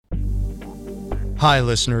Hi,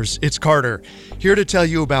 listeners. It's Carter, here to tell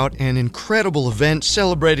you about an incredible event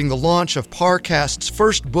celebrating the launch of Parcast's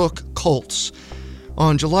first book, Cults.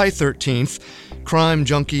 On July 13th, crime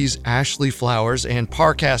junkies Ashley Flowers and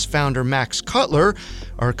Parcast founder Max Cutler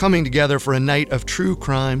are coming together for a night of true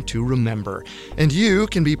crime to remember. And you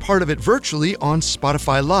can be part of it virtually on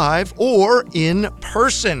Spotify Live or in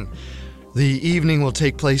person. The evening will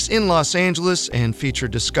take place in Los Angeles and feature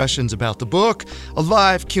discussions about the book, a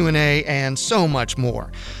live Q&A, and so much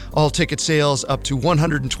more. All ticket sales up to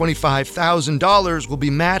 $125,000 will be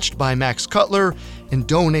matched by Max Cutler and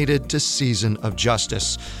donated to Season of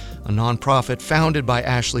Justice, a nonprofit founded by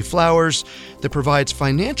Ashley Flowers that provides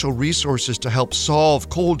financial resources to help solve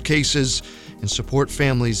cold cases and support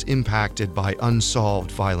families impacted by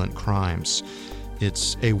unsolved violent crimes.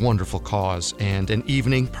 It's a wonderful cause and an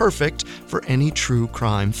evening perfect for any true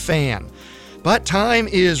crime fan. But time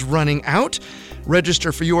is running out.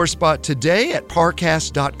 Register for your spot today at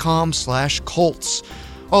parcast.com/cults.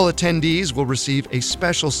 All attendees will receive a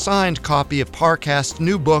special signed copy of Parcast's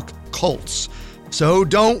new book, Cults. So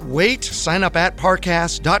don't wait. Sign up at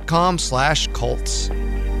parcast.com/cults.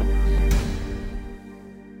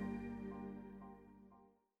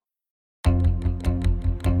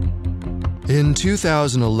 In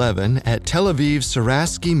 2011, at Tel Aviv's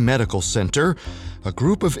Saraski Medical Center, a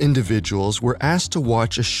group of individuals were asked to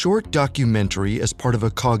watch a short documentary as part of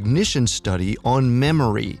a cognition study on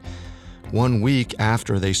memory. 1 week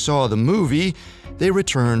after they saw the movie, they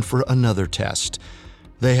returned for another test.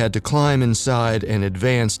 They had to climb inside an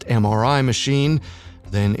advanced MRI machine,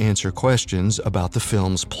 then answer questions about the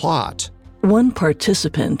film's plot. One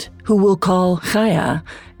participant, who we'll call Chaya,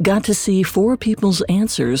 got to see 4 people's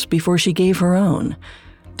answers before she gave her own.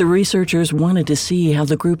 The researchers wanted to see how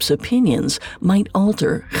the group's opinions might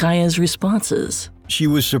alter Chaya's responses. She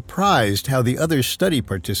was surprised how the other study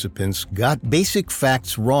participants got basic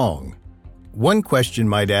facts wrong. One question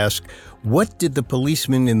might ask, what did the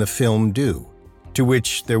policeman in the film do? To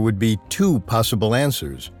which there would be 2 possible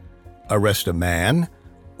answers: arrest a man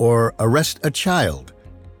or arrest a child.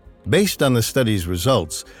 Based on the study's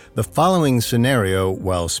results, the following scenario,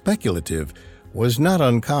 while speculative, was not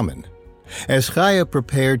uncommon. As Chaya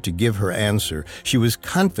prepared to give her answer, she was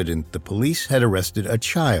confident the police had arrested a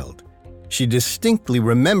child. She distinctly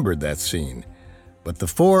remembered that scene, but the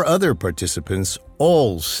 4 other participants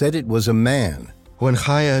all said it was a man. When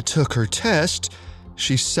Chaya took her test,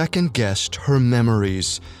 she second-guessed her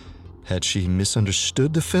memories. Had she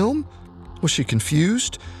misunderstood the film? Was she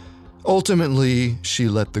confused? Ultimately, she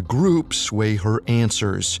let the group sway her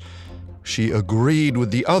answers. She agreed with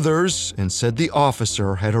the others and said the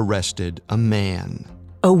officer had arrested a man.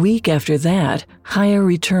 A week after that, Chaya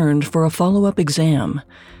returned for a follow-up exam.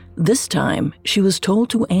 This time, she was told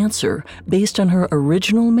to answer based on her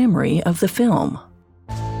original memory of the film.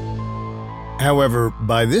 However,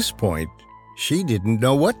 by this point, she didn't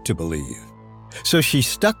know what to believe. So she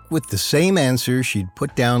stuck with the same answer she'd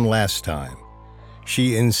put down last time.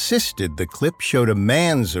 She insisted the clip showed a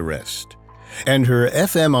man's arrest, and her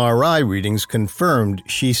fMRI readings confirmed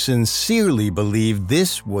she sincerely believed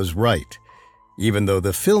this was right, even though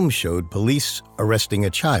the film showed police arresting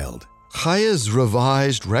a child. Chaya's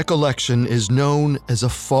revised recollection is known as a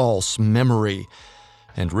false memory,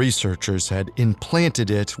 and researchers had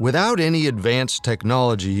implanted it without any advanced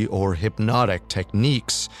technology or hypnotic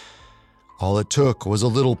techniques. All it took was a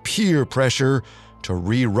little peer pressure to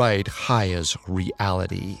rewrite Chaya's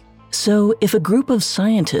reality. So, if a group of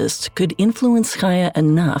scientists could influence Chaya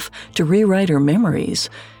enough to rewrite her memories,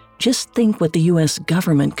 just think what the U.S.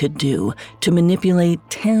 government could do to manipulate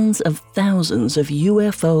tens of thousands of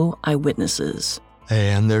UFO eyewitnesses.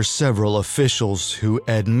 And there's several officials who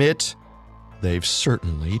admit they've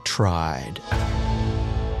certainly tried.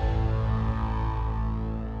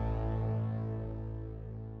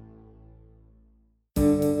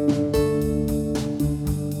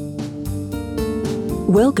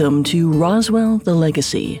 Welcome to Roswell: The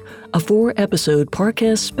Legacy, a 4-episode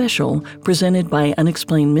Parcast special presented by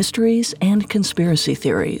Unexplained Mysteries and Conspiracy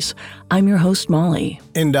Theories. I'm your host, Molly.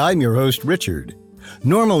 And I'm your host, Richard.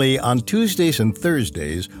 Normally, on Tuesdays and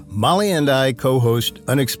Thursdays, Molly and I co-host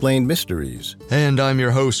Unexplained Mysteries. And I'm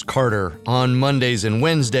your host, Carter. On Mondays and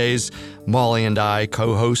Wednesdays, Molly and I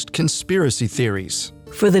co-host Conspiracy Theories.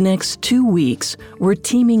 For the next 2 weeks, we're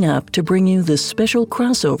teaming up to bring you this special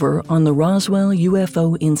crossover on the Roswell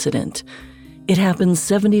UFO incident. It happened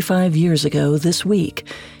 75 years ago this week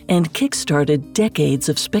and kickstarted decades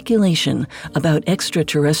of speculation about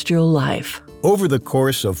extraterrestrial life. Over the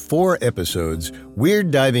course of 4 episodes, we're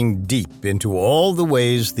diving deep into all the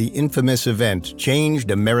ways the infamous event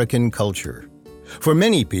changed American culture. For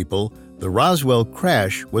many people, The Roswell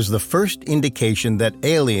crash was the first indication that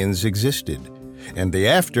aliens existed, and the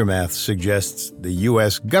aftermath suggests the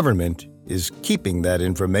U.S. government is keeping that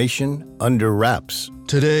information under wraps.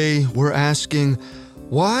 Today, we're asking,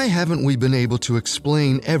 why haven't we been able to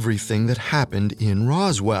explain everything that happened in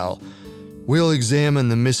Roswell? We'll examine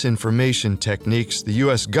the misinformation techniques the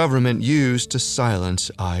U.S. government used to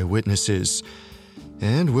silence eyewitnesses.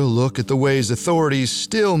 And we'll look at the ways authorities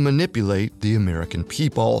still manipulate the American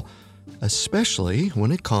people, especially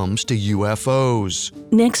when it comes to UFOs.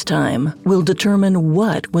 Next time, we'll determine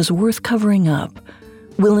what was worth covering up.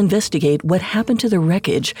 We'll investigate what happened to the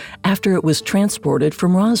wreckage after it was transported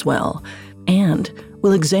from Roswell. And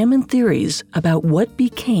we'll examine theories about what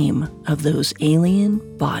became of those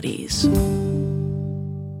alien bodies.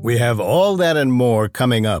 We have all that and more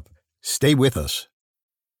coming up. Stay with us.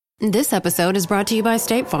 This episode is brought to you by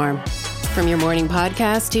State Farm. From your morning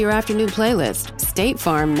podcast to your afternoon playlist, State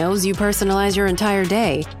Farm knows you personalize your entire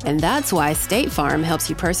day. And that's why State Farm helps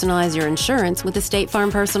you personalize your insurance with the State Farm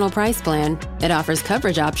Personal Price Plan. It offers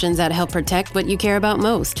coverage options that help protect what you care about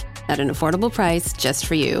most at an affordable price just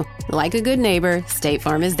for you. Like a good neighbor, State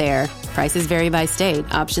Farm is there. Prices vary by state.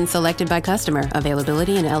 Options selected by customer.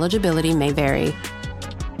 Availability and eligibility may vary.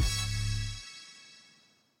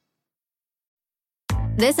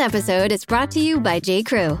 This episode is brought to you by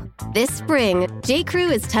J.Crew. This spring,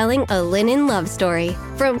 J.Crew is telling a linen love story.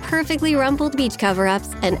 From perfectly rumpled beach cover-ups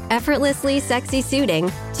and effortlessly sexy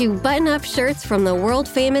suiting to button-up shirts from the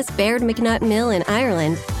world-famous Baird McNutt Mill in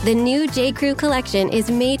Ireland, the new J.Crew collection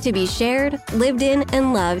is made to be shared, lived in,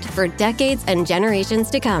 and loved for decades and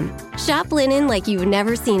generations to come. Shop linen like you've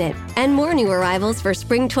never seen it, and more new arrivals for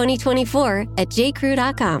spring 2024 at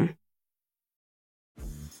jcrew.com.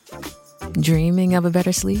 Dreaming of a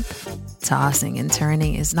better sleep? Tossing and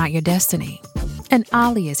turning is not your destiny. And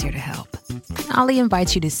Ollie is here to help. Ollie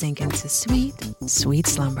invites you to sink into sweet, sweet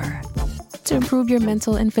slumber to improve your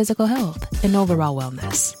mental and physical health and overall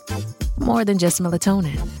wellness. More than just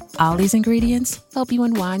melatonin, Ollie's ingredients help you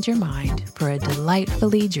unwind your mind for a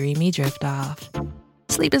delightfully dreamy drift off.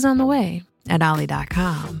 Sleep is on the way at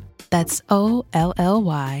Ollie.com. That's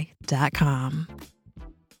OLLY.com.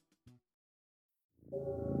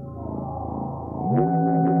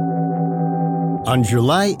 On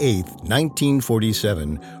July 8,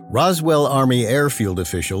 1947, Roswell Army Airfield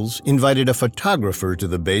officials invited a photographer to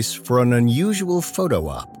the base for an unusual photo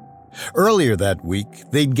op. Earlier that week,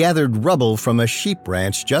 they'd gathered rubble from a sheep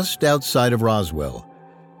ranch just outside of Roswell.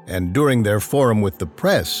 And during their forum with the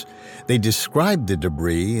press, they described the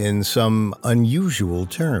debris in some unusual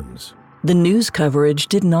terms. The news coverage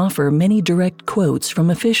didn't offer many direct quotes from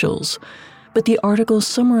officials, but the article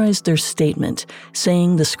summarized their statement,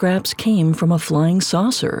 saying the scraps came from a flying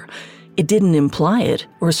saucer. It didn't imply it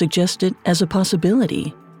or suggest it as a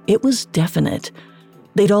possibility. It was definite.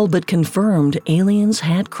 They'd all but confirmed aliens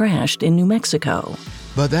had crashed in New Mexico.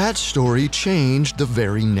 But that story changed the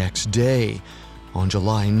very next day. On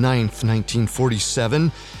July 9th,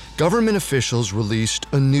 1947, government officials released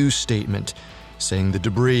a news statement saying the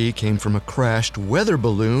debris came from a crashed weather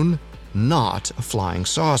balloon, not a flying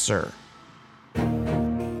saucer.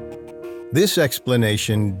 This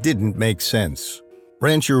explanation didn't make sense.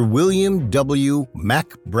 Rancher William W. Mac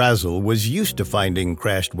Brazel was used to finding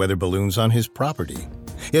crashed weather balloons on his property.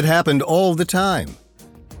 It happened all the time.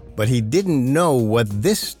 But he didn't know what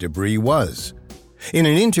this debris was. In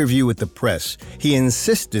an interview with the press, he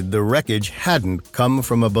insisted the wreckage hadn't come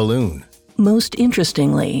from a balloon. Most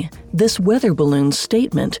interestingly, this weather balloon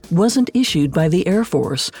statement wasn't issued by the Air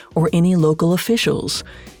Force or any local officials.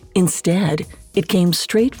 Instead, it came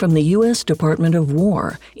straight from the U.S. Department of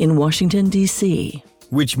War in Washington, D.C.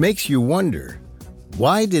 Which makes you wonder,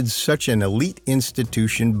 why did such an elite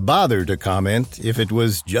institution bother to comment if it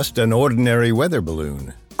was just an ordinary weather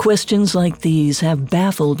balloon? Questions like these have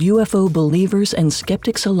baffled UFO believers and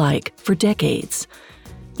skeptics alike for decades.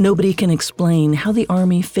 Nobody can explain how the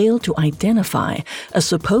Army failed to identify a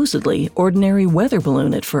supposedly ordinary weather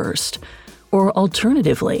balloon at first. Or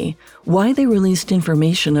alternatively, why they released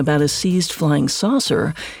information about a seized flying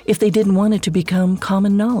saucer if they didn't want it to become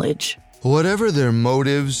common knowledge. Whatever their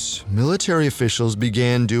motives, military officials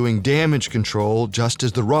began doing damage control just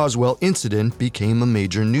as the Roswell incident became a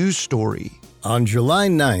major news story. On July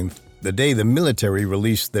 9th, the day the military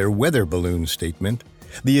released their weather balloon statement,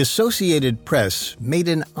 the Associated Press made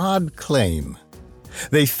an odd claim.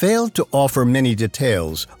 They failed to offer many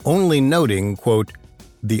details, only noting, quote,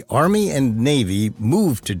 "The Army and Navy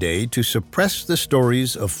moved today to suppress the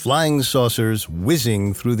stories of flying saucers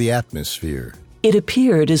whizzing through the atmosphere." It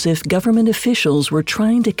appeared as if government officials were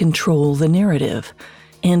trying to control the narrative.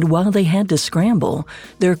 And while they had to scramble,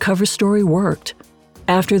 their cover story worked.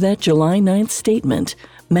 After that July 9th statement,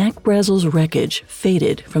 Mac Brazel's wreckage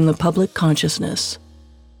faded from the public consciousness.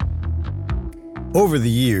 Over the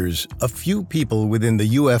years, a few people within the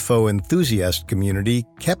UFO enthusiast community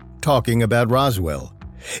kept talking about Roswell.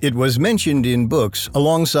 It was mentioned in books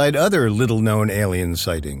alongside other little-known alien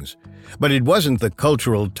sightings, but it wasn't the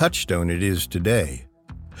cultural touchstone it is today.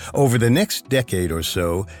 Over the next decade or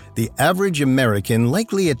so, the average American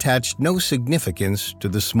likely attached no significance to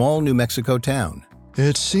the small New Mexico town.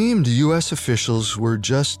 It seemed U.S. officials were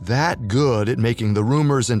just that good at making the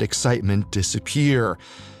rumors and excitement disappear.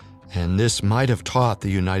 And this might have taught the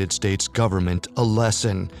United States government a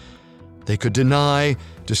lesson. They could deny,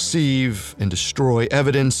 deceive, and destroy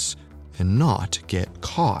evidence and not get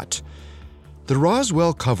caught. The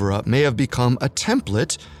Roswell cover-up may have become a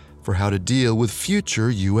template for how to deal with future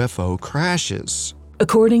UFO crashes.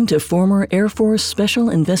 According to former Air Force Special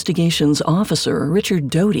Investigations Officer Richard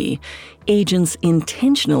Doty, agents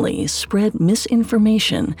intentionally spread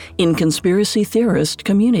misinformation in conspiracy theorist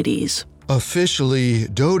communities. Officially,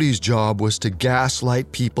 Doty's job was to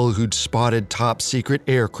gaslight people who'd spotted top-secret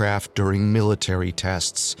aircraft during military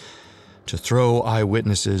tests. To throw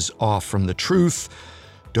eyewitnesses off from the truth,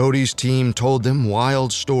 Doty's team told them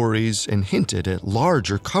wild stories and hinted at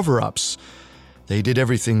larger cover-ups. They did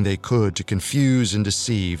everything they could to confuse and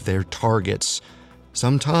deceive their targets.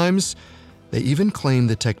 Sometimes, they even claimed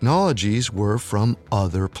the technologies were from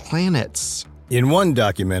other planets. In one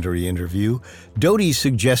documentary interview, Doty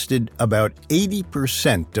suggested about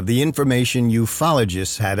 80% of the information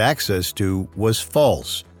ufologists had access to was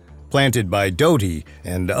false, planted by Doty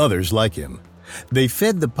and others like him. They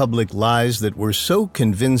fed the public lies that were so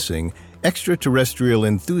convincing, extraterrestrial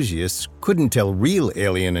enthusiasts couldn't tell real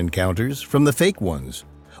alien encounters from the fake ones,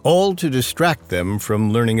 all to distract them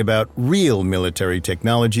from learning about real military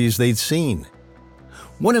technologies they'd seen.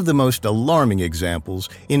 One of the most alarming examples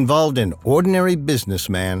involved an ordinary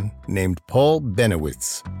businessman named Paul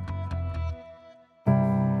Benowitz.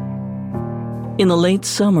 In the late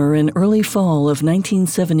summer and early fall of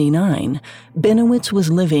 1979, Benowitz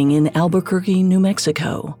was living in Albuquerque, New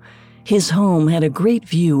Mexico. His home had a great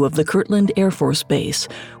view of the Kirtland Air Force Base,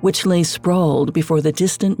 which lay sprawled before the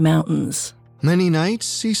distant mountains. Many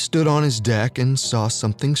nights, he stood on his deck and saw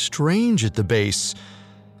something strange at the base.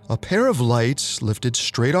 A pair of lights lifted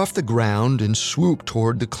straight off the ground and swooped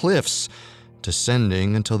toward the cliffs,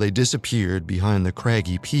 descending until they disappeared behind the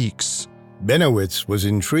craggy peaks. Benowitz was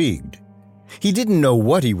intrigued. He didn't know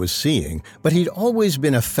what he was seeing, but he'd always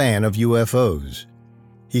been a fan of UFOs.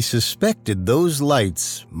 He suspected those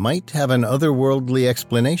lights might have an otherworldly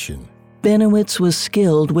explanation. Benowitz was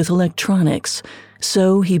skilled with electronics,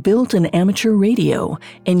 so he built an amateur radio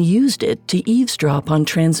and used it to eavesdrop on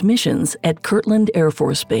transmissions at Kirtland Air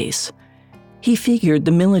Force Base. He figured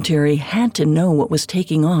the military had to know what was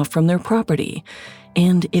taking off from their property,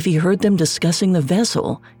 and if he heard them discussing the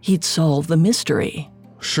vessel, he'd solve the mystery.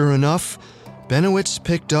 Sure enough, Benowitz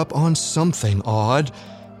picked up on something odd,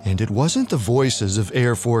 and it wasn't the voices of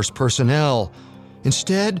Air Force personnel.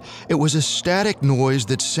 Instead, it was a static noise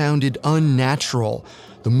that sounded unnatural.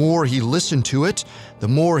 The more he listened to it, the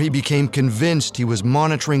more he became convinced he was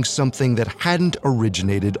monitoring something that hadn't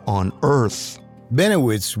originated on Earth.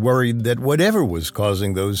 Benowitz worried that whatever was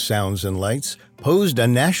causing those sounds and lights posed a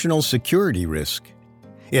national security risk.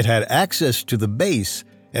 It had access to the base,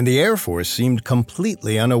 and the Air Force seemed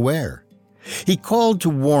completely unaware. He called to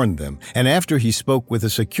warn them, and after he spoke with a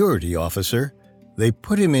security officer, they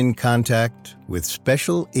put him in contact with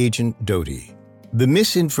Special Agent Doty. The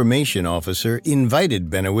misinformation officer invited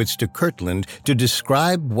Benowitz to Kirtland to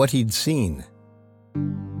describe what he'd seen.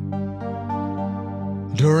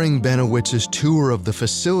 During Benowitz's tour of the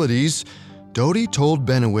facilities, Doty told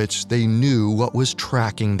Benowitz they knew what was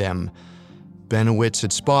tracking them. Benowitz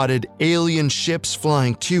had spotted alien ships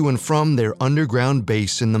flying to and from their underground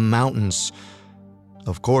base in the mountains.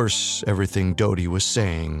 Of course, everything Doty was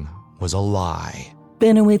saying was a lie.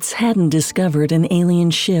 Benowitz hadn't discovered an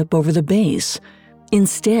alien ship over the base.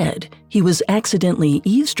 Instead, he was accidentally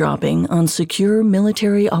eavesdropping on secure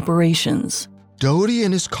military operations. Doty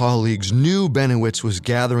and his colleagues knew Benowitz was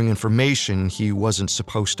gathering information he wasn't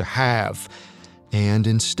supposed to have, and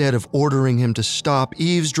instead of ordering him to stop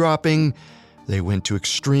eavesdropping, they went to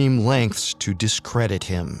extreme lengths to discredit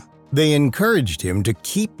him. They encouraged him to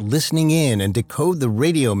keep listening in and decode the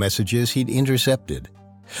radio messages he'd intercepted.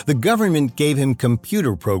 The government gave him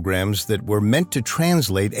computer programs that were meant to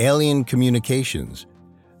translate alien communications.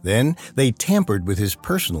 Then they tampered with his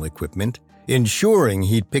personal equipment, ensuring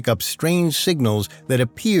he'd pick up strange signals that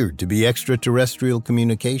appeared to be extraterrestrial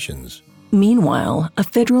communications. Meanwhile, a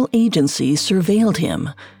federal agency surveilled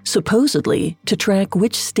him, supposedly to track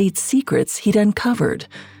which state's secrets he'd uncovered.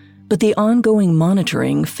 But the ongoing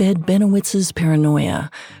monitoring fed Benowitz's paranoia,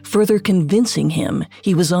 further convincing him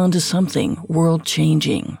he was onto something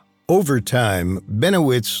world-changing. Over time,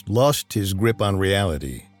 Benowitz lost his grip on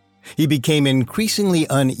reality. He became increasingly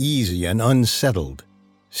uneasy and unsettled.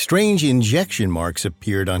 Strange injection marks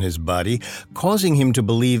appeared on his body, causing him to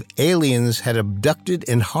believe aliens had abducted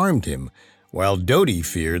and harmed him, while Doty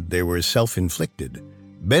feared they were self-inflicted.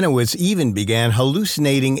 Benowitz even began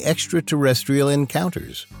hallucinating extraterrestrial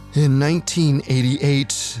encounters. In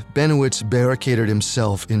 1988, Benowitz barricaded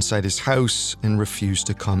himself inside his house and refused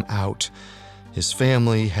to come out. His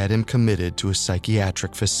family had him committed to a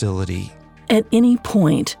psychiatric facility. At any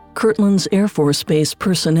point, Kirtland's Air Force Base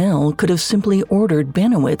personnel could have simply ordered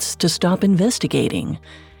Benowitz to stop investigating.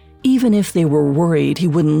 Even if they were worried he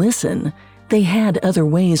wouldn't listen, they had other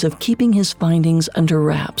ways of keeping his findings under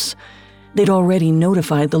wraps. They'd already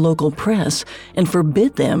notified the local press and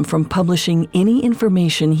forbid them from publishing any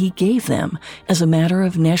information he gave them as a matter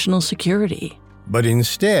of national security. But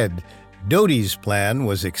instead, Doty's plan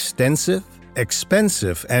was extensive,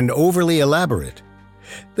 expensive, and overly elaborate.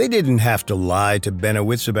 They didn't have to lie to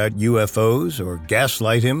Benowitz about UFOs or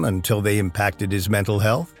gaslight him until they impacted his mental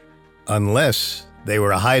health, unless they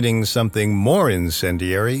were hiding something more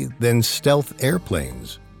incendiary than stealth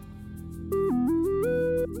airplanes.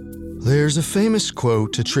 There's a famous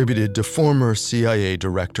quote attributed to former CIA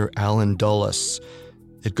Director Allen Dulles.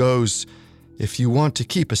 It goes, "If you want to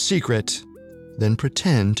keep a secret, then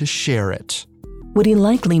pretend to share it." What he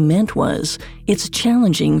likely meant was, it's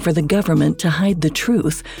challenging for the government to hide the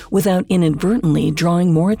truth without inadvertently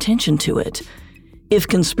drawing more attention to it. If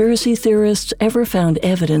conspiracy theorists ever found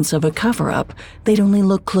evidence of a cover-up, they'd only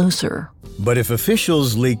look closer. But if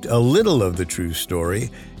officials leaked a little of the true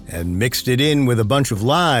story and mixed it in with a bunch of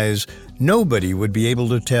lies, nobody would be able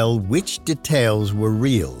to tell which details were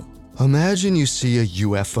real. Imagine you see a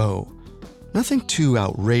UFO. Nothing too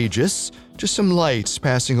outrageous, just some lights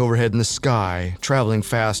passing overhead in the sky, traveling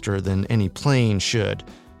faster than any plane should.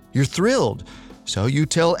 You're thrilled, so you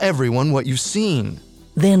tell everyone what you've seen.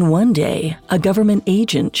 Then one day, a government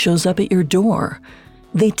agent shows up at your door.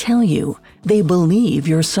 They tell you they believe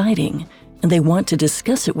your sighting, and they want to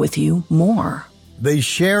discuss it with you more. They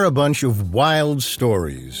share a bunch of wild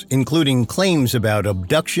stories, including claims about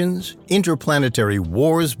abductions, interplanetary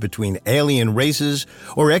wars between alien races,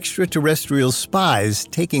 or extraterrestrial spies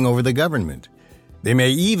taking over the government. They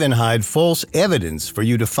may even hide false evidence for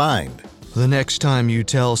you to find. The next time you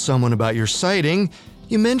tell someone about your sighting,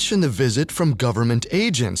 you mention the visit from government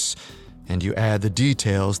agents, and you add the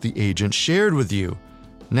details the agent shared with you.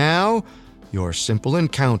 Now, your simple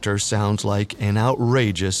encounter sounds like an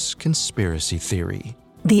outrageous conspiracy theory.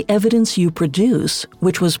 The evidence you produce,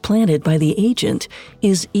 which was planted by the agent,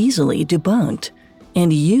 is easily debunked,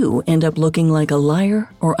 and you end up looking like a liar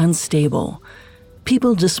or unstable.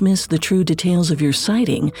 People dismiss the true details of your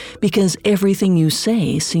sighting because everything you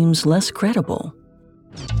say seems less credible.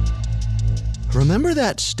 Remember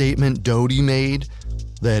that statement Doty made?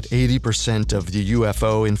 That 80% of the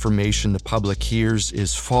UFO information the public hears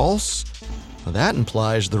is false? Well, that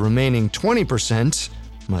implies the remaining 20%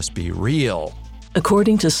 must be real.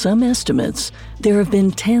 According to some estimates, there have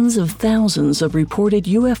been tens of thousands of reported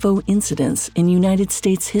UFO incidents in United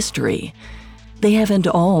States history. They haven't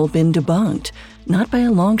all been debunked, not by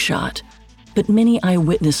a long shot, but many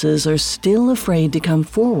eyewitnesses are still afraid to come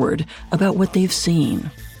forward about what they've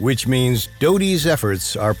seen. Which means Doty's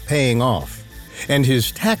efforts are paying off. And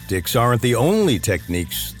his tactics aren't the only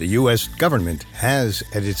techniques the U.S. government has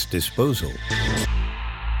at its disposal.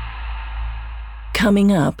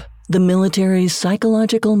 Coming up, the military's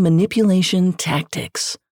psychological manipulation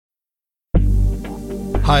tactics.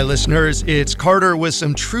 Hi, listeners. It's Carter with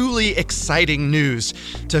some truly exciting news.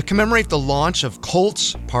 To commemorate the launch of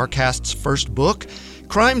Colts, Parcast's first book,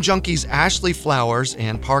 Crime Junkies Ashley Flowers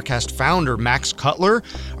and Parcast founder Max Cutler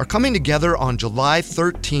are coming together on July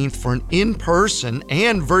 13th for an in-person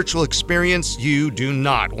and virtual experience you do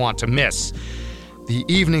not want to miss. The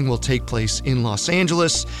evening will take place in Los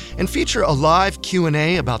Angeles and feature a live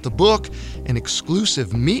Q&A about the book, an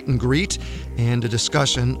exclusive meet and greet, and a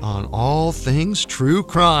discussion on all things true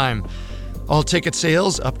crime. All ticket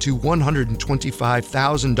sales up to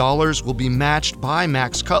 $125,000 will be matched by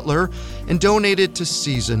Max Cutler and donated to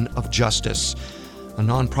Season of Justice, a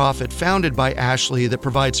nonprofit founded by Ashley that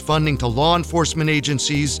provides funding to law enforcement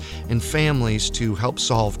agencies and families to help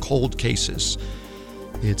solve cold cases.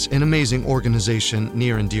 It's an amazing organization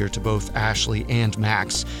near and dear to both Ashley and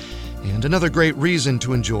Max. and another great reason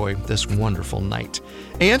to enjoy this wonderful night.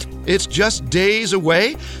 And it's just days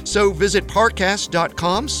away, so visit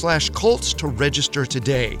parcast.com/cults to register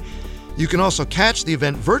today. You can also catch the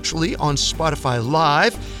event virtually on Spotify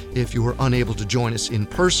Live if you were unable to join us in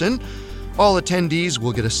person. All attendees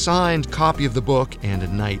will get a signed copy of the book and a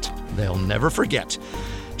night they'll never forget.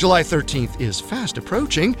 July 13th is fast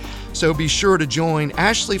approaching, so be sure to join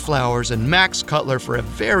Ashley Flowers and Max Cutler for a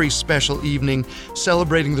very special evening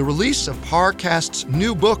celebrating the release of Parcast's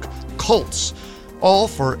new book, Cults, all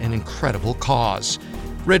for an incredible cause.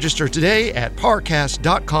 Register today at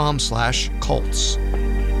parcast.com/cults.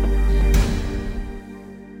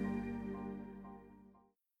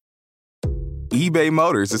 eBay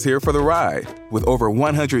Motors is here for the ride. With over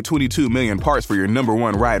 122 million parts for your number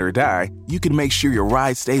one ride or die, you can make sure your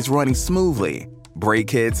ride stays running smoothly. Brake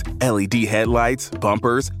kits, LED headlights,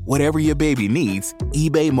 bumpers, whatever your baby needs,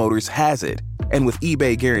 eBay Motors has it. And with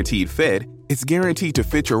eBay Guaranteed Fit, it's guaranteed to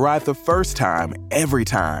fit your ride the first time, every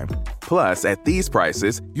time. Plus, at these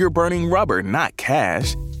prices, you're burning rubber, not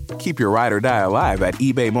cash. Keep your ride or die alive at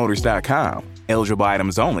ebaymotors.com. Eligible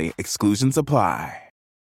items only. Exclusions apply.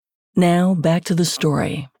 Now, back to the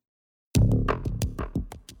story.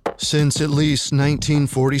 Since at least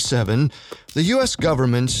 1947, the U.S.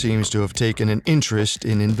 government seems to have taken an interest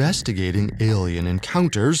in investigating alien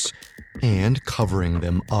encounters and covering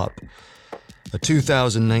them up. A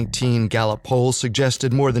 2019 Gallup poll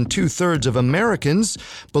suggested more than 2/3 of Americans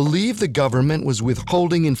believe the government was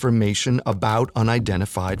withholding information about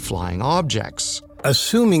unidentified flying objects.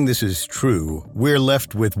 Assuming this is true, we're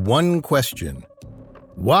left with one question.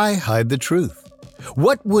 Why hide the truth?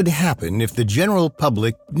 What would happen if the general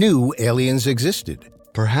public knew aliens existed?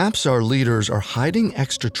 Perhaps our leaders are hiding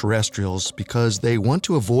extraterrestrials because they want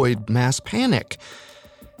to avoid mass panic.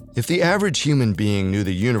 If the average human being knew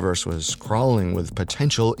the universe was crawling with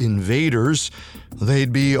potential invaders,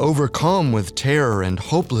 they'd be overcome with terror and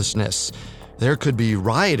hopelessness. There could be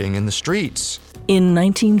rioting in the streets. In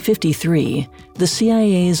 1953, the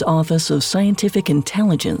CIA's Office of Scientific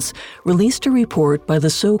Intelligence released a report by the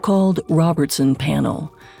so-called Robertson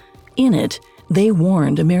Panel. In it, they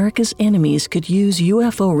warned America's enemies could use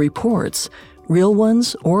UFO reports, real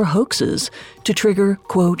ones or hoaxes, to trigger,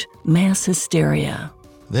 quote, mass hysteria.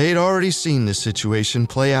 They'd already seen this situation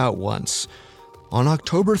play out once. On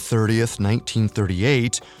October 30th,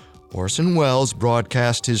 1938, Orson Welles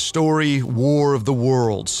broadcast his story, War of the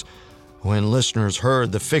Worlds. When listeners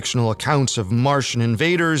heard the fictional accounts of Martian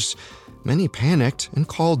invaders, many panicked and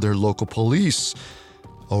called their local police.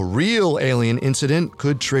 A real alien incident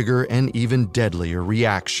could trigger an even deadlier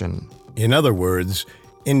reaction. In other words,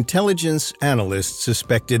 intelligence analysts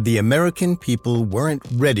suspected the American people weren't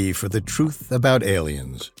ready for the truth about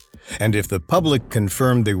aliens. And if the public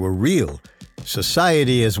confirmed they were real,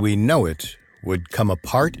 society as we know it would come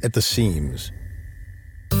apart at the seams.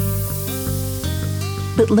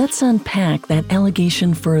 But let's unpack that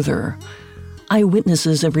allegation further.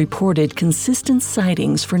 Eyewitnesses have reported consistent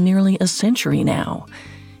sightings for nearly a century now.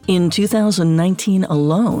 In 2019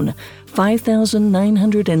 alone,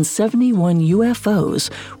 5,971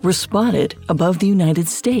 UFOs were spotted above the United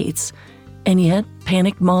States, and yet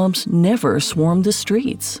panicked mobs never swarmed the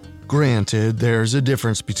streets. Granted, there's a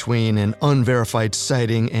difference between an unverified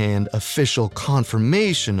sighting and official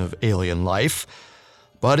confirmation of alien life,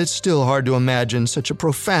 but it's still hard to imagine such a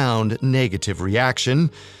profound negative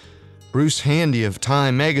reaction. Bruce Handy of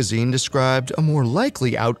Time magazine described a more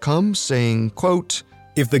likely outcome, saying, quote,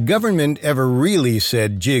 "If the government ever really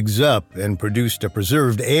said jigs up and produced a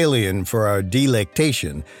preserved alien for our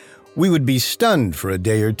delectation, we would be stunned for a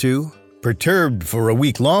day or two, perturbed for a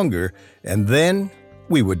week longer, and then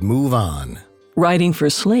we would move on." Writing for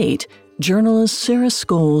Slate, journalist Sarah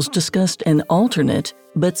Scholes discussed an alternate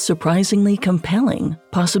but surprisingly compelling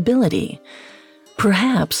possibility.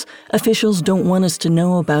 Perhaps officials don't want us to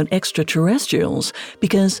know about extraterrestrials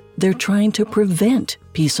because they're trying to prevent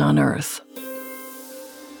peace on Earth.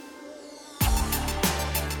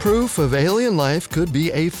 Proof of alien life could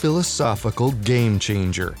be a philosophical game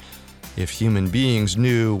changer. If human beings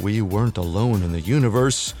knew we weren't alone in the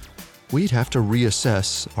universe, we'd have to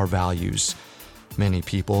reassess our values. Many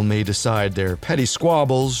people may decide their petty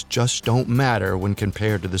squabbles just don't matter when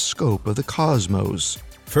compared to the scope of the cosmos.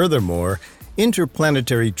 Furthermore,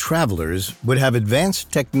 interplanetary travelers would have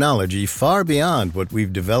advanced technology far beyond what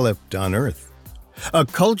we've developed on Earth. A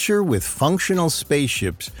culture with functional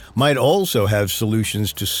spaceships might also have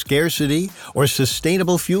solutions to scarcity or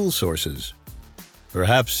sustainable fuel sources.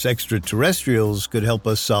 Perhaps extraterrestrials could help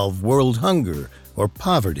us solve world hunger or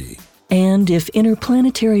poverty. And if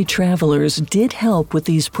interplanetary travelers did help with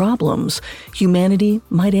these problems, humanity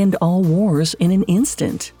might end all wars in an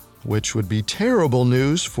instant. Which would be terrible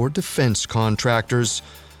news for defense contractors,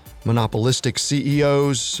 monopolistic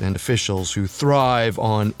CEOs, and officials who thrive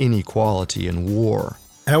on inequality and war.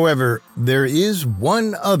 However, there is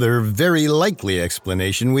one other very likely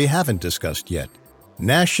explanation we haven't discussed yet: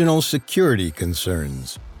 national security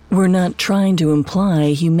concerns. We're not trying to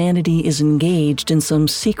imply humanity is engaged in some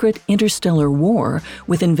secret interstellar war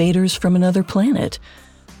with invaders from another planet.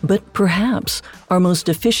 But perhaps our most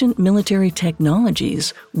efficient military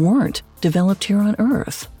technologies weren't developed here on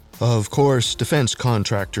Earth. Of course, defense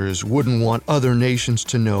contractors wouldn't want other nations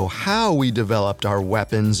to know how we developed our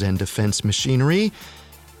weapons and defense machinery.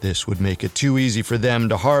 This would make it too easy for them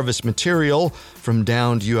to harvest material from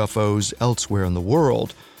downed UFOs elsewhere in the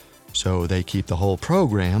world. So they keep the whole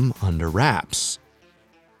program under wraps.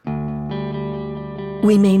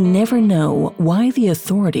 We may never know why the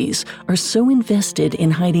authorities are so invested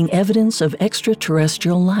in hiding evidence of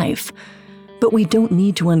extraterrestrial life, but we don't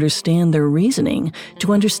need to understand their reasoning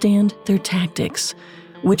to understand their tactics,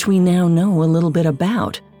 which we now know a little bit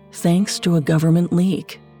about, thanks to a government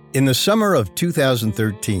leak. In the summer of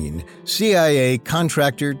 2013, CIA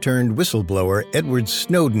contractor turned whistleblower Edward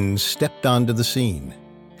Snowden stepped onto the scene.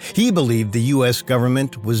 He believed the U.S.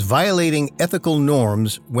 government was violating ethical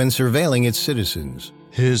norms when surveilling its citizens.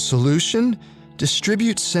 His solution?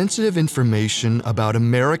 Distribute sensitive information about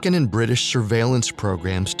American and British surveillance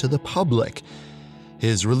programs to the public.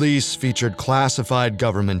 His release featured classified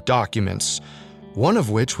government documents, one of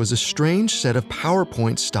which was a strange set of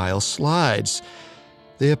PowerPoint-style slides.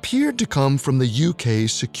 They appeared to come from the UK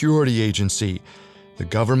Security Agency, the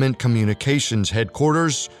Government Communications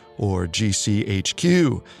Headquarters, or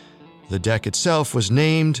GCHQ. The deck itself was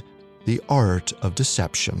named The Art of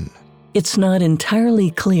Deception. It's not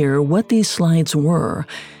entirely clear what these slides were.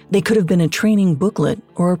 They could have been a training booklet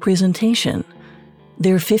or a presentation.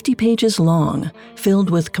 They're 50 pages long,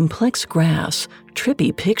 filled with complex graphs,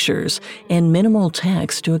 trippy pictures, and minimal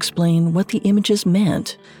text to explain what the images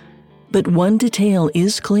meant. But one detail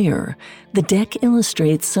is clear. The deck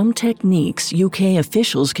illustrates some techniques UK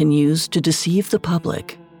officials can use to deceive the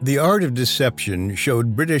public. The Art of Deception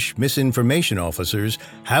showed British misinformation officers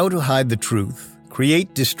how to hide the truth,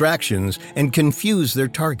 create distractions, and confuse their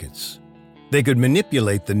targets. They could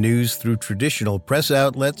manipulate the news through traditional press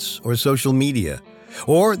outlets or social media,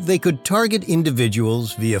 or they could target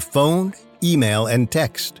individuals via phone, email, and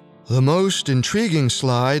text. The most intriguing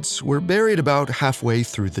slides were buried about halfway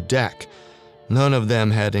through the deck. None of them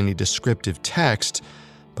had any descriptive text,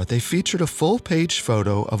 but they featured a full-page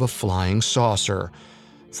photo of a flying saucer,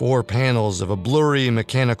 4 panels of a blurry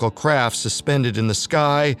mechanical craft suspended in the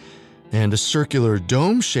sky, and a circular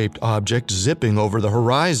dome-shaped object zipping over the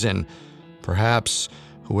horizon. Perhaps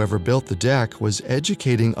whoever built the deck was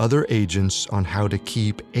educating other agents on how to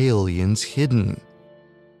keep aliens hidden.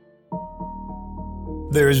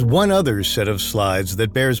 There's one other set of slides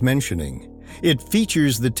that bears mentioning. It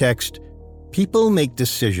features the text, "People make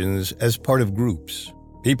decisions as part of groups.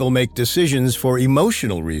 People make decisions for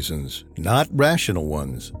emotional reasons, not rational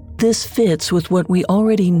ones." This fits with what we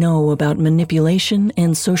already know about manipulation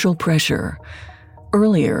and social pressure.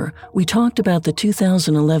 Earlier, we talked about the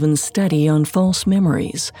 2011 study on false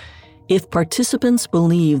memories. If participants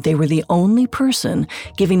believed they were the only person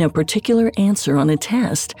giving a particular answer on a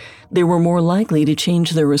test, they were more likely to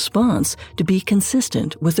change their response to be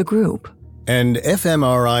consistent with the group. And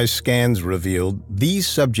fMRI scans revealed these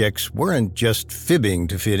subjects weren't just fibbing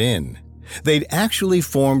to fit in. They'd actually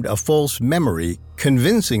formed a false memory,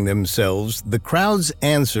 convincing themselves the crowd's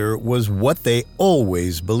answer was what they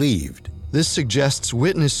always believed. This suggests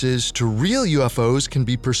witnesses to real UFOs can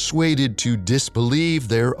be persuaded to disbelieve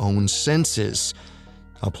their own senses.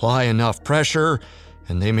 Apply enough pressure,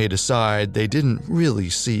 and they may decide they didn't really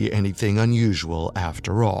see anything unusual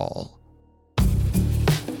after all.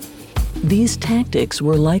 These tactics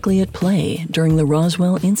were likely at play during the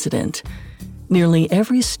Roswell incident. Nearly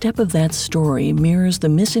every step of that story mirrors the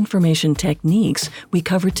misinformation techniques we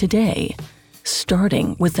covered today,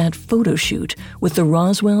 starting with that photo shoot with the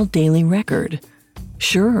Roswell Daily Record.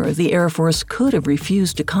 Sure, the Air Force could have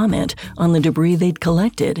refused to comment on the debris they'd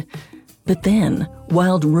collected, but then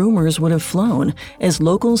wild rumors would have flown as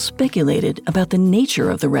locals speculated about the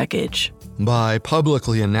nature of the wreckage. By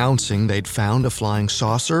publicly announcing they'd found a flying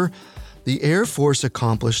saucer, the Air Force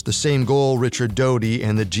accomplished the same goal Richard Doty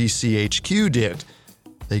and the GCHQ did.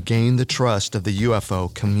 They gained the trust of the UFO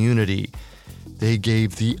community. They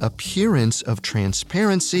gave the appearance of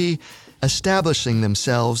transparency establishing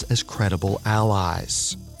themselves as credible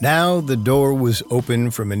allies. Now the door was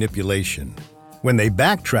open for manipulation. When they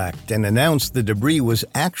backtracked and announced the debris was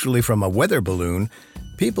actually from a weather balloon,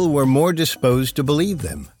 people were more disposed to believe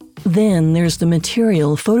them. Then there's the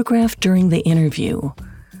material photographed during the interview.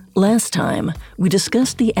 Last time, we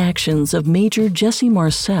discussed the actions of Major Jesse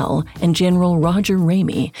Marcel and General Roger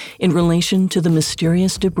Ramey in relation to the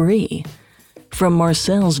mysterious debris. From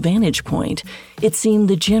Marcel's vantage point, it seemed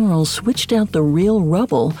the general switched out the real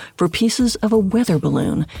rubble for pieces of a weather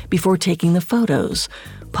balloon before taking the photos,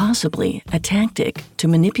 possibly a tactic to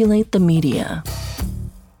manipulate the media.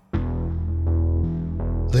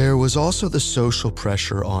 There was also the social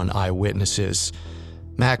pressure on eyewitnesses.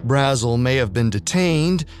 Mac Brazel may have been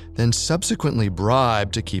detained, then subsequently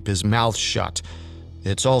bribed to keep his mouth shut.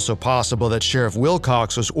 It's also possible that Sheriff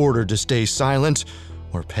Wilcox was ordered to stay silent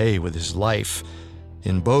or pay with his life.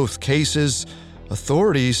 In both cases,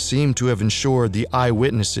 authorities seem to have ensured the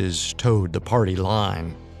eyewitnesses towed the party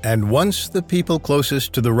line. And once the people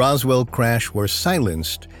closest to the Roswell crash were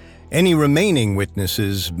silenced, any remaining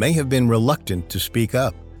witnesses may have been reluctant to speak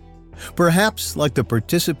up. Perhaps, like the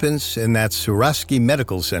participants in that Suraski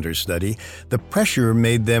Medical Center study, the pressure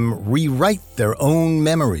made them rewrite their own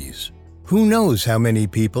memories. Who knows how many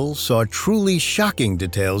people saw truly shocking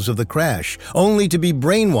details of the crash, only to be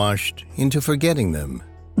brainwashed into forgetting them.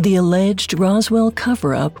 The alleged Roswell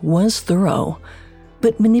cover-up was thorough,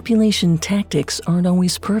 but manipulation tactics aren't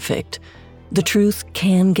always perfect. The truth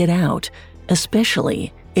can get out,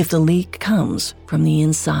 especially if the leak comes from the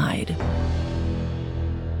inside.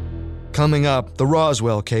 Coming up, the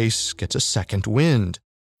Roswell case gets a second wind.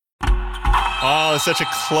 Oh, such a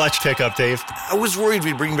clutch pickup, Dave. I was worried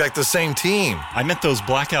we'd bring back the same team. I meant those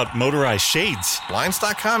blackout motorized shades.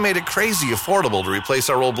 Blinds.com made it crazy affordable to replace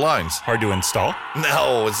our old blinds. Hard to install?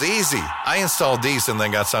 No, it's easy. I installed these and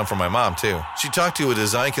then got some for my mom, too. She talked to a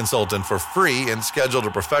design consultant for free and scheduled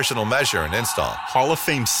a professional measure and install. Hall of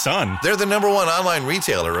Fame son. They're the #1 online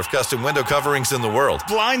retailer of custom window coverings in the world.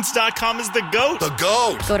 Blinds.com is the GOAT. The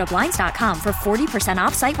GOAT! Go to Blinds.com for 40%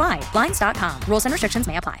 off site-wide. Blinds.com. Rules and restrictions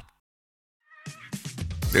may apply.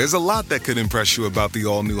 There's a lot that could impress you about the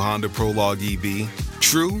all-new Honda Prologue EV.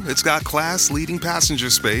 True, it's got class-leading passenger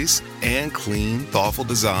space and clean, thoughtful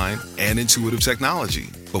design and intuitive technology.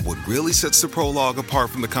 But what really sets the Prologue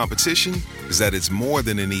apart from the competition is that it's more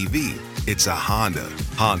than an EV. It's a Honda.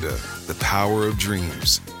 Honda, the power of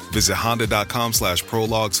dreams. Visit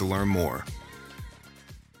honda.com/prologue to learn more.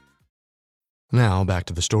 Now back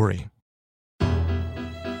to the story.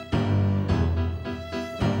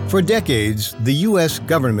 For decades, the U.S.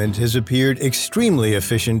 government has appeared extremely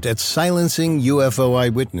efficient at silencing UFO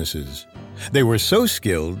eyewitnesses. They were so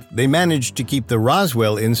skilled, they managed to keep the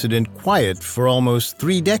Roswell incident quiet for almost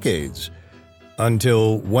 3 decades,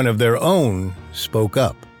 until one of their own spoke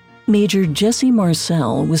up. Major Jesse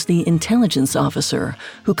Marcel was the intelligence officer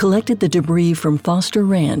who collected the debris from Foster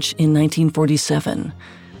Ranch in 1947.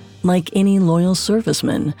 Like any loyal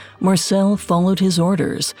serviceman, Marcel followed his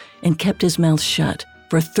orders and kept his mouth shut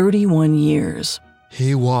for 31 years.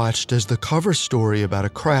 He watched as the cover story about a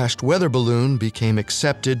crashed weather balloon became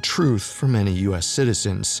accepted truth for many U.S.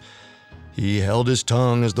 citizens. He held his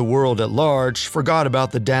tongue as the world at large forgot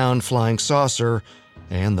about the downed flying saucer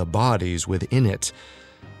and the bodies within it.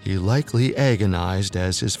 He likely agonized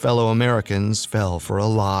as his fellow Americans fell for a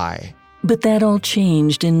lie. But that all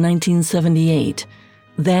changed in 1978.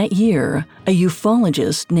 That year, a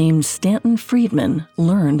ufologist named Stanton Friedman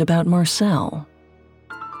learned about Marcel.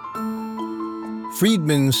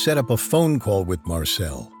 Friedman set up a phone call with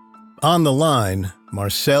Marcel. On the line,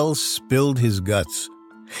 Marcel spilled his guts.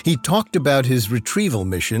 He talked about his retrieval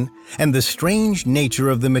mission and the strange nature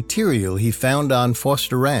of the material he found on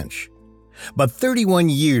Foster Ranch. But 31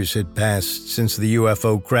 years had passed since the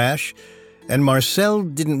UFO crash, and Marcel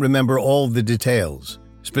didn't remember all the details.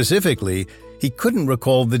 Specifically, he couldn't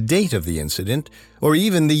recall the date of the incident or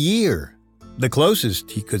even the year. The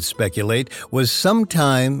closest he could speculate was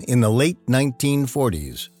sometime in the late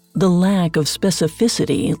 1940s. The lack of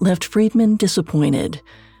specificity left Friedman disappointed.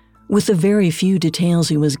 With the very few details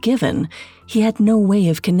he was given, he had no way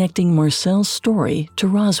of connecting Marcel's story to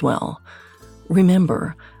Roswell.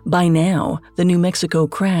 Remember, by now, the New Mexico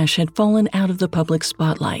crash had fallen out of the public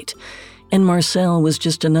spotlight, and Marcel was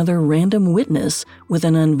just another random witness with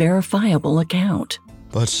an unverifiable account.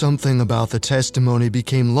 But something about the testimony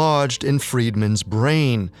became lodged in Friedman's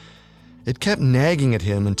brain. It kept nagging at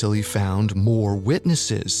him until he found more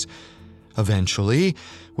witnesses. Eventually,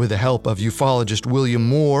 with the help of ufologist William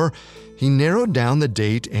Moore, he narrowed down the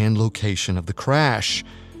date and location of the crash.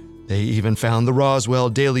 They even found the Roswell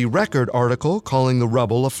Daily Record article calling the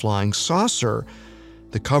rubble a flying saucer.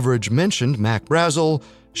 The coverage mentioned Mac Brazel,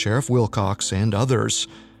 Sheriff Wilcox, and others.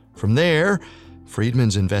 From there,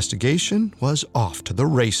 Friedman's investigation was off to the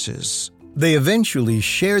races. They eventually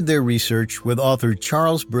shared their research with author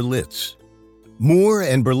Charles Berlitz. Moore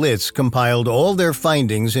and Berlitz compiled all their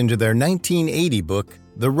findings into their 1980 book,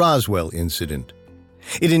 The Roswell Incident.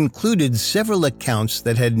 It included several accounts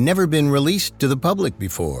that had never been released to the public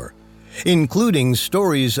before, including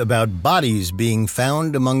stories about bodies being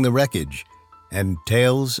found among the wreckage and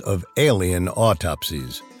tales of alien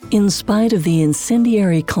autopsies. In spite of the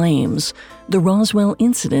incendiary claims, the Roswell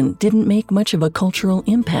incident didn't make much of a cultural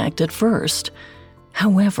impact at first.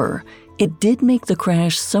 However, it did make the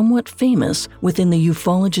crash somewhat famous within the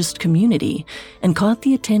ufologist community and caught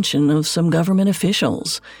the attention of some government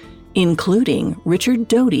officials, including Richard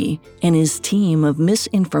Doty and his team of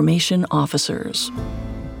misinformation officers.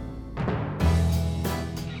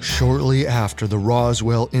 Shortly after the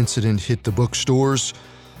Roswell incident hit the bookstores,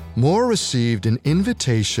 Moore received an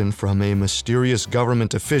invitation from a mysterious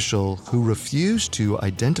government official who refused to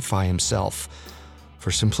identify himself. For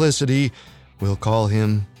simplicity, we'll call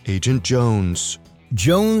him Agent Jones.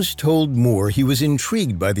 Jones told Moore he was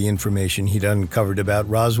intrigued by the information he'd uncovered about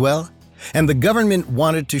Roswell, and the government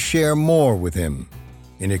wanted to share more with him.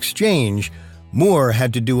 In exchange, Moore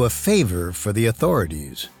had to do a favor for the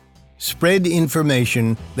authorities: spread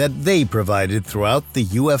information that they provided throughout the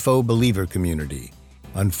UFO believer community.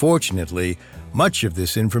 Unfortunately, much of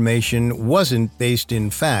this information wasn't based in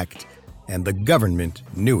fact, and the government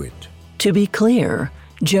knew it. To be clear,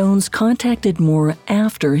 Jones contacted Moore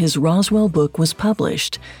after his Roswell book was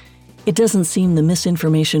published. It doesn't seem the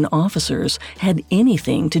misinformation officers had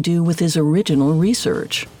anything to do with his original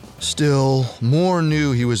research. Still, Moore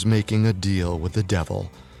knew he was making a deal with the devil,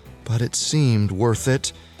 but it seemed worth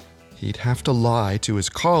it. He'd have to lie to his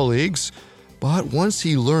colleagues, but once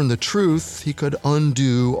he learned the truth, he could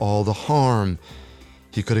undo all the harm.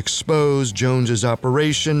 He could expose Jones's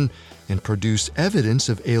operation and produce evidence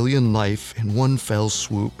of alien life in one fell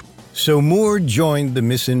swoop. So Moore joined the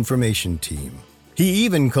misinformation team. He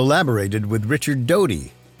even collaborated with Richard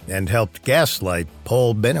Doty and helped gaslight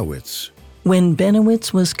Paul Benowitz. When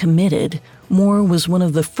Benowitz was committed, Moore was one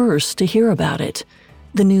of the first to hear about it.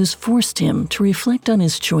 The news forced him to reflect on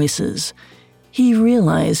his choices. He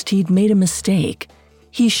realized he'd made a mistake.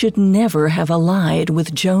 He should never have allied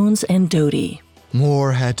with Jones and Doty.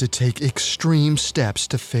 Moore had to take extreme steps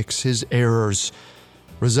to fix his errors.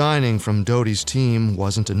 Resigning from Doty's team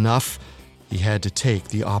wasn't enough. He had to take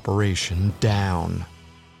the operation down.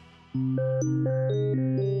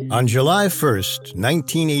 On July 1st,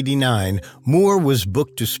 1989, Moore was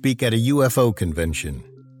booked to speak at a UFO convention.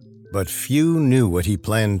 But few knew what he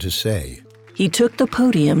planned to say. He took the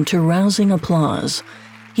podium to rousing applause.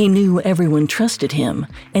 He knew everyone trusted him,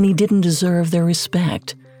 and he didn't deserve their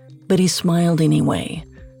respect. But he smiled anyway.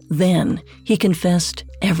 Then he confessed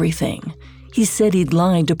everything. He said he'd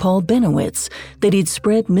lied to Paul Benowitz, that he'd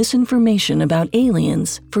spread misinformation about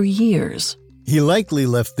aliens for years. He likely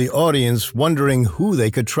left the audience wondering who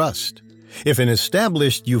they could trust. If an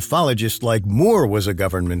established ufologist like Moore was a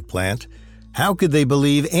government plant, how could they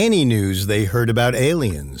believe any news they heard about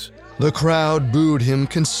aliens? The crowd booed him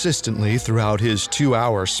consistently throughout his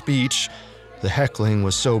 2-hour speech. The heckling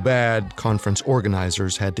was so bad, conference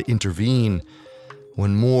organizers had to intervene.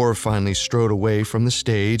 When Moore finally strode away from the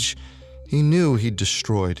stage, he knew he'd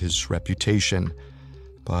destroyed his reputation,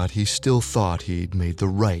 but he still thought he'd made the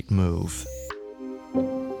right move.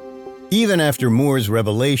 Even after Moore's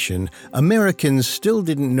revelation, Americans still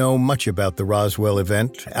didn't know much about the Roswell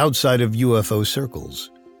event outside of UFO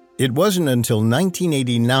circles. It wasn't until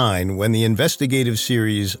 1989 when the investigative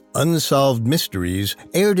series Unsolved Mysteries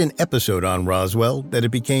aired an episode on Roswell that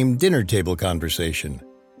it became dinner table conversation.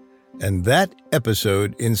 And that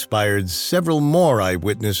episode inspired several more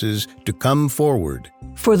eyewitnesses to come forward.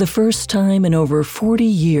 For the first time in over 40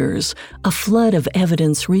 years, a flood of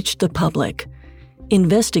evidence reached the public.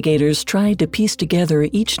 Investigators tried to piece together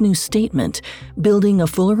each new statement, building a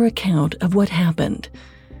fuller account of what happened.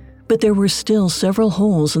 But there were still several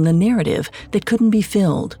holes in the narrative that couldn't be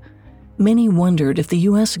filled. Many wondered if the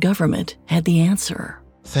U.S. government had the answer.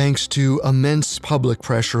 Thanks to immense public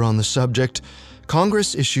pressure on the subject,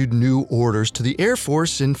 Congress issued new orders to the Air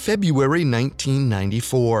Force in February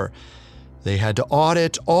 1994. They had to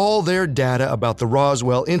audit all their data about the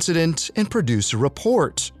Roswell incident and produce a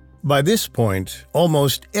report. By this point,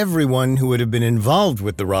 almost everyone who would have been involved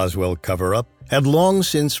with the Roswell cover-up had long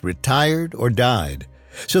since retired or died,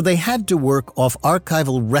 so they had to work off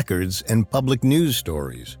archival records and public news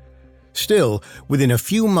stories. Still, within a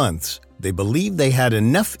few months, they believed they had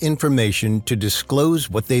enough information to disclose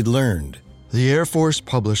what they'd learned. The Air Force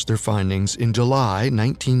published their findings in July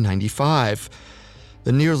 1995.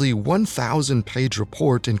 The nearly 1,000-page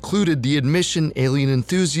report included the admission alien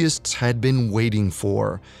enthusiasts had been waiting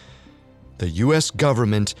for. The U.S.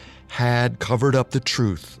 government had covered up the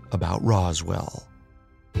truth about Roswell.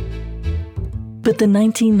 But the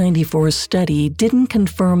 1994 study didn't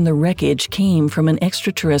confirm the wreckage came from an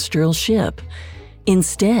extraterrestrial ship.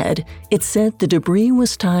 Instead, it said the debris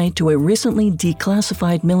was tied to a recently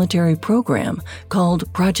declassified military program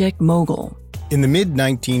called Project Mogul. In the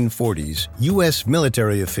mid-1940s, U.S.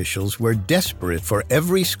 military officials were desperate for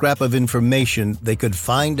every scrap of information they could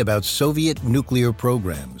find about Soviet nuclear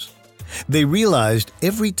programs. They realized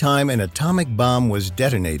every time an atomic bomb was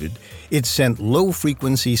detonated, it sent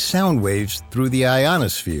low-frequency sound waves through the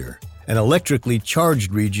ionosphere, an electrically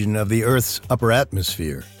charged region of the Earth's upper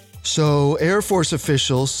atmosphere. So, Air Force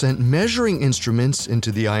officials sent measuring instruments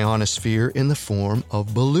into the ionosphere in the form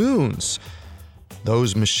of balloons.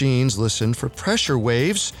 Those machines listened for pressure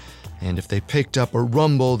waves, and if they picked up a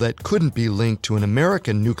rumble that couldn't be linked to an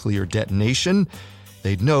American nuclear detonation,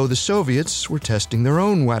 they'd know the Soviets were testing their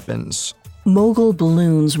own weapons. Mogul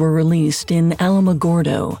balloons were released in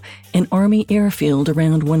Alamogordo, an Army airfield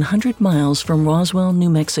around 100 miles from Roswell, New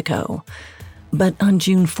Mexico. But on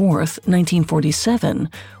June 4, 1947,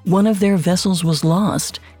 one of their vessels was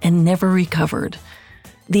lost and never recovered.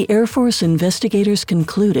 The Air Force investigators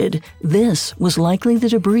concluded this was likely the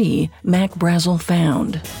debris Mac Brazel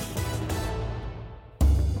found.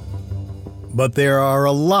 But there are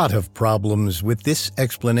a lot of problems with this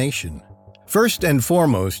explanation. First and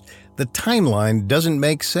foremost, the timeline doesn't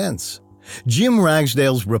make sense. Jim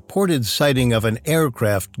Ragsdale's reported sighting of an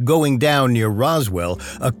aircraft going down near Roswell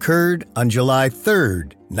occurred on July 3,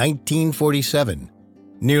 1947,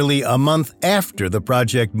 nearly a month after the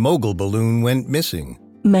Project Mogul balloon went missing.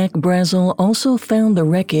 Mac Brazel also found the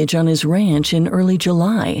wreckage on his ranch in early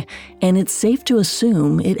July, and it's safe to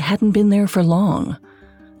assume it hadn't been there for long.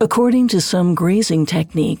 According to some grazing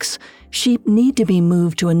techniques, sheep need to be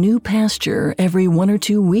moved to a new pasture every 1 or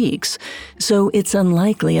 2 weeks, so it's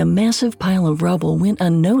unlikely a massive pile of rubble went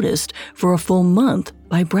unnoticed for a full month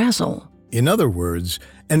by Brazel. In other words,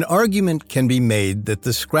 an argument can be made that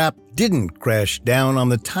the scrap didn't crash down on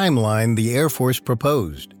the timeline the Air Force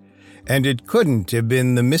proposed, and it couldn't have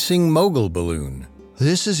been the missing Mogul balloon.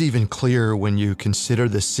 This is even clearer when you consider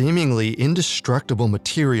the seemingly indestructible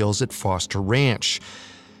materials at Foster Ranch.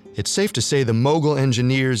 It's safe to say the Mogul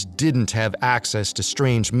engineers didn't have access to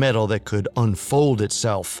strange metal that could unfold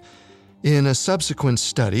itself. In a subsequent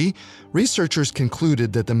study, researchers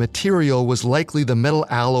concluded that the material was likely the metal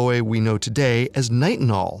alloy we know today as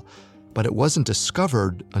nitinol, but it wasn't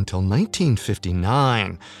discovered until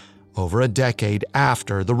 1959, over a decade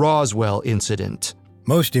after the Roswell incident.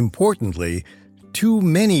 Most importantly, too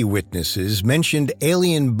many witnesses mentioned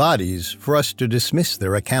alien bodies for us to dismiss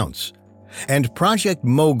their accounts. And Project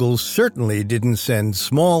Mogul certainly didn't send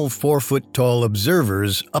small 4-foot-tall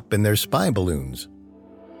observers up in their spy balloons.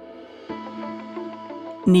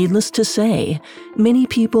 Needless to say, many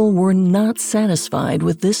people were not satisfied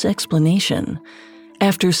with this explanation.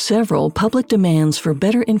 After several public demands for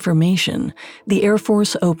better information, the Air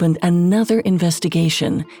Force opened another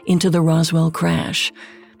investigation into the Roswell crash.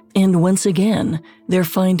 And once again, their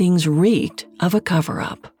findings reeked of a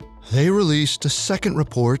cover-up. They released a second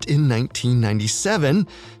report in 1997,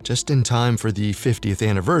 just in time for the 50th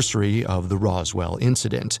anniversary of the Roswell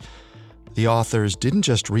incident. The authors didn't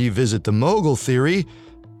just revisit the Mogul theory,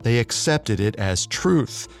 they accepted it as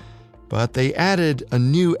truth. But they added a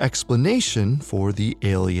new explanation for the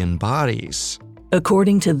alien bodies.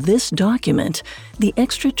 According to this document, the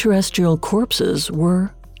extraterrestrial corpses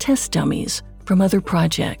were test dummies from other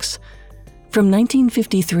projects. From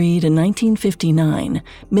 1953 to 1959,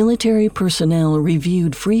 military personnel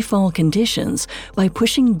reviewed freefall conditions by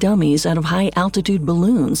pushing dummies out of high-altitude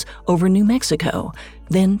balloons over New Mexico,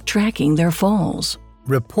 then tracking their falls.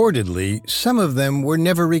 Reportedly, some of them were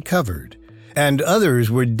never recovered, and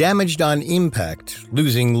others were damaged on impact,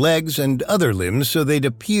 losing legs and other limbs so they'd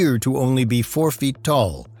appear to only be 4 feet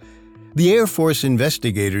tall. The Air Force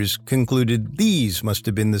investigators concluded these must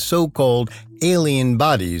have been the so-called alien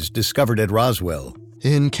bodies discovered at Roswell.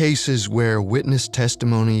 In cases where witness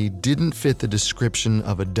testimony didn't fit the description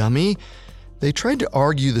of a dummy, they tried to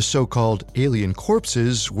argue the so-called alien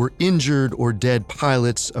corpses were injured or dead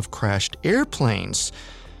pilots of crashed airplanes.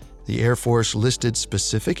 The Air Force listed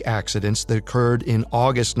specific accidents that occurred in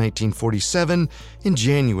August 1947 and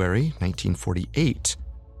January 1948.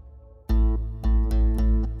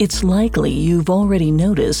 It's likely you've already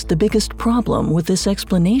noticed the biggest problem with this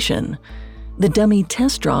explanation. The dummy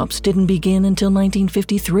test drops didn't begin until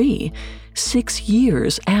 1953, 6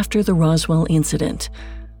 years after the Roswell incident.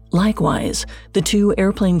 Likewise, the 2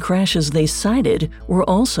 airplane crashes they cited were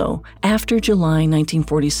also after July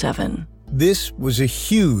 1947. This was a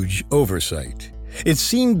huge oversight. It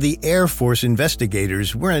seemed the Air Force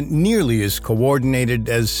investigators weren't nearly as coordinated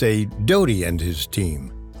as, say, Doty and his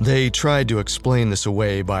team. They tried to explain this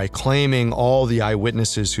away by claiming all the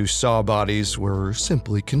eyewitnesses who saw bodies were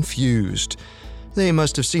simply confused. They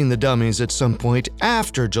must have seen the dummies at some point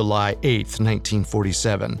after July 8,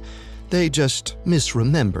 1947. They just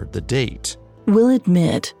misremembered the date. We'll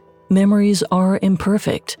admit, memories are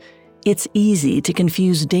imperfect. It's easy to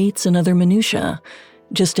confuse dates and other minutiae.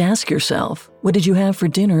 Just ask yourself, what did you have for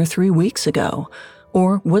dinner 3 weeks ago?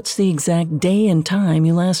 Or what's the exact day and time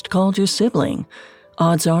you last called your sibling?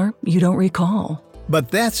 Odds are you don't recall. But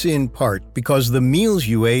that's in part because the meals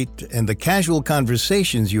you ate and the casual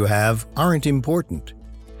conversations you have aren't important.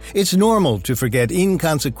 It's normal to forget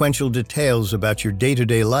inconsequential details about your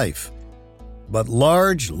day-to-day life. But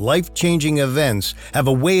large, life-changing events have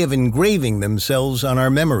a way of engraving themselves on our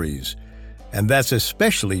memories. And that's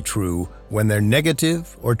especially true when they're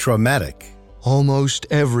negative or traumatic. Almost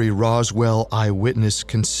every Roswell eyewitness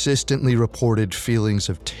consistently reported feelings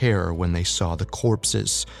of terror when they saw the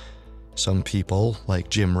corpses. Some people, like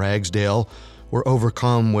Jim Ragsdale, were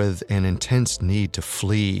overcome with an intense need to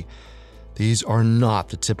flee. These are not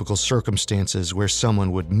the typical circumstances where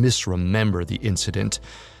someone would misremember the incident.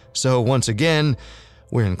 So once again,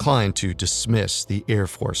 we're inclined to dismiss the Air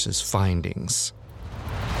Force's findings.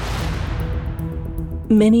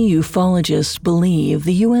 Many ufologists believe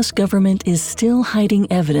the U.S. government is still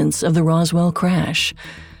hiding evidence of the Roswell crash,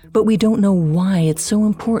 but we don't know why it's so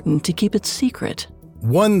important to keep it secret.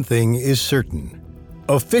 One thing is certain.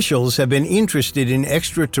 Officials have been interested in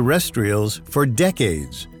extraterrestrials for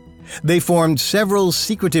decades. They formed several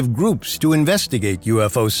secretive groups to investigate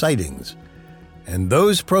UFO sightings. And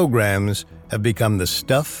those programs have become the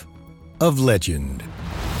stuff of legend.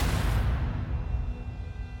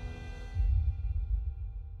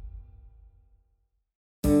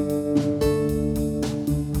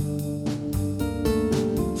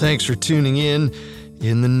 Thanks for tuning in.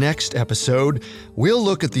 In the next episode, we'll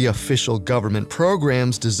look at the official government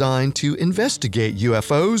programs designed to investigate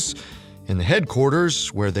UFOs in the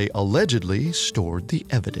headquarters where they allegedly stored the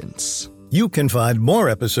evidence. You can find more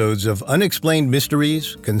episodes of Unexplained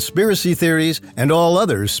Mysteries, Conspiracy Theories, and all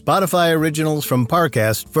other Spotify originals from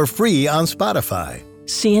Parcast for free on Spotify.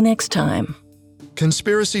 See you next time.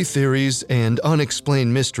 Conspiracy Theories and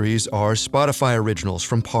Unexplained Mysteries are Spotify originals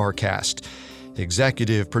from Parcast.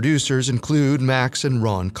 Executive producers include Max and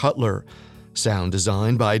Ron Cutler. Sound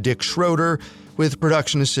design by Dick Schroeder, with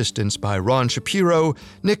production assistance by Ron Shapiro,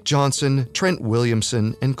 Nick Johnson, Trent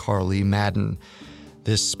Williamson, and Carly Madden.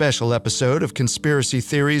 This special episode of Conspiracy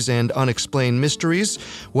Theories and Unexplained Mysteries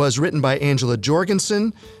was written by Angela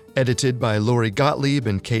Jorgensen, edited by Lori Gottlieb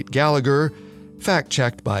and Kate Gallagher,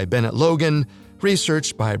 fact-checked by Bennett Logan,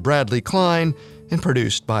 researched by Bradley Klein, and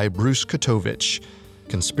produced by Bruce Kotovich.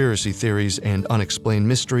 Conspiracy Theories and Unexplained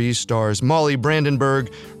Mysteries stars Molly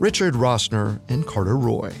Brandenburg, Richard Rossner, and Carter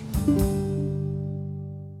Roy.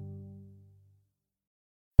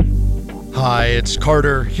 Hi, it's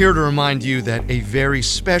Carter, here to remind you that a very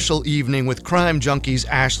special evening with crime junkies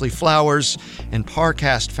Ashley Flowers and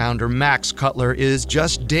Parcast founder Max Cutler is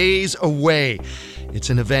just days away. It's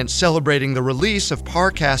an event celebrating the release of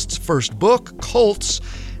Parcast's first book, Cults,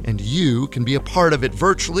 and you can be a part of it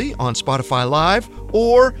virtually on Spotify Live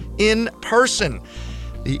or in person.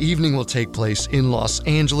 The evening will take place in Los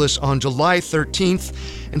Angeles on July 13th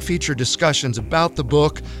and feature discussions about the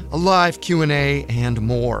book, a live Q&A, and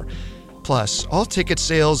more. Plus, all ticket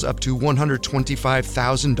sales up to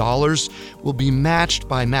 $125,000 will be matched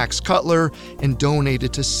by Max Cutler and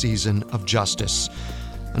donated to Season of Justice,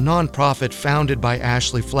 a nonprofit founded by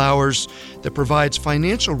Ashley Flowers that provides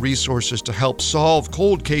financial resources to help solve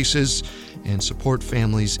cold cases and support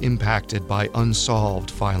families impacted by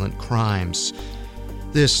unsolved violent crimes.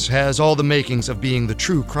 This has all the makings of being the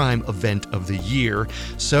true crime event of the year,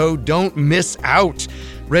 so don't miss out.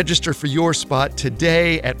 Register for your spot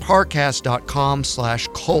today at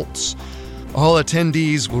parcast.com/cults. All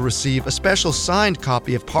attendees will receive a special signed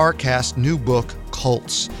copy of Parcast's new book,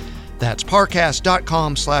 Cults. That's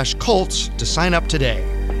parcast.com/cults to sign up today.